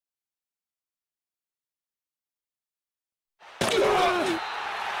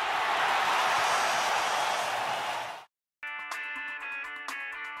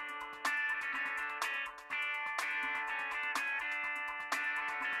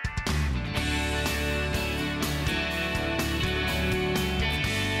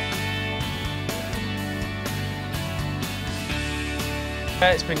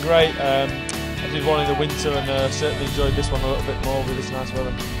Yeah, it's been great. I did one in the winter and certainly enjoyed this one a little bit more with this nice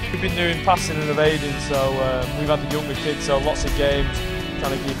weather. We've been doing passing and evading, so we've had the younger kids, so lots of games,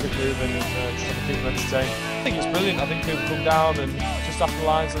 trying to keep it moving and just trying to keep them entertained. I think it's brilliant. I think people come down and just after the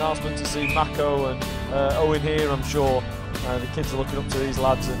Lions announcement to see Mako and Owen here, I'm sure the kids are looking up to these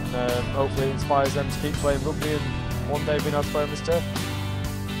lads and hopefully it inspires them to keep playing rugby and one day being able to play on this turf.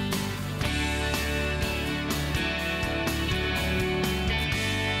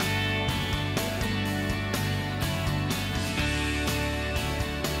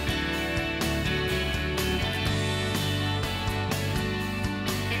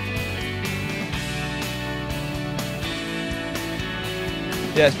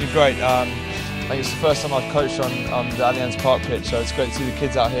 Yeah, it's been great. I think it's the first time I've coached on the Allianz Park pitch, so it's great to see the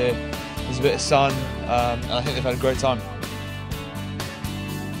kids out here. There's a bit of sun, and I think they've had a great time.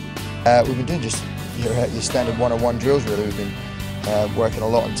 We've been doing just your standard one-on-one drills really. We've been working a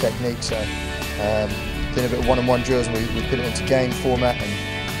lot on technique, so doing a bit of one-on-one drills and we put it into game format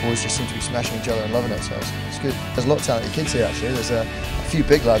and always just seem to be smashing each other and loving it, so it's good. There's a lot of talented kids here actually. There's a few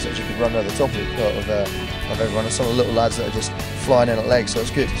big lads that could run over the top of everyone, and some of the little lads that are just flying in at legs, so it's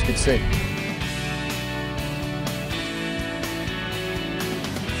good to see.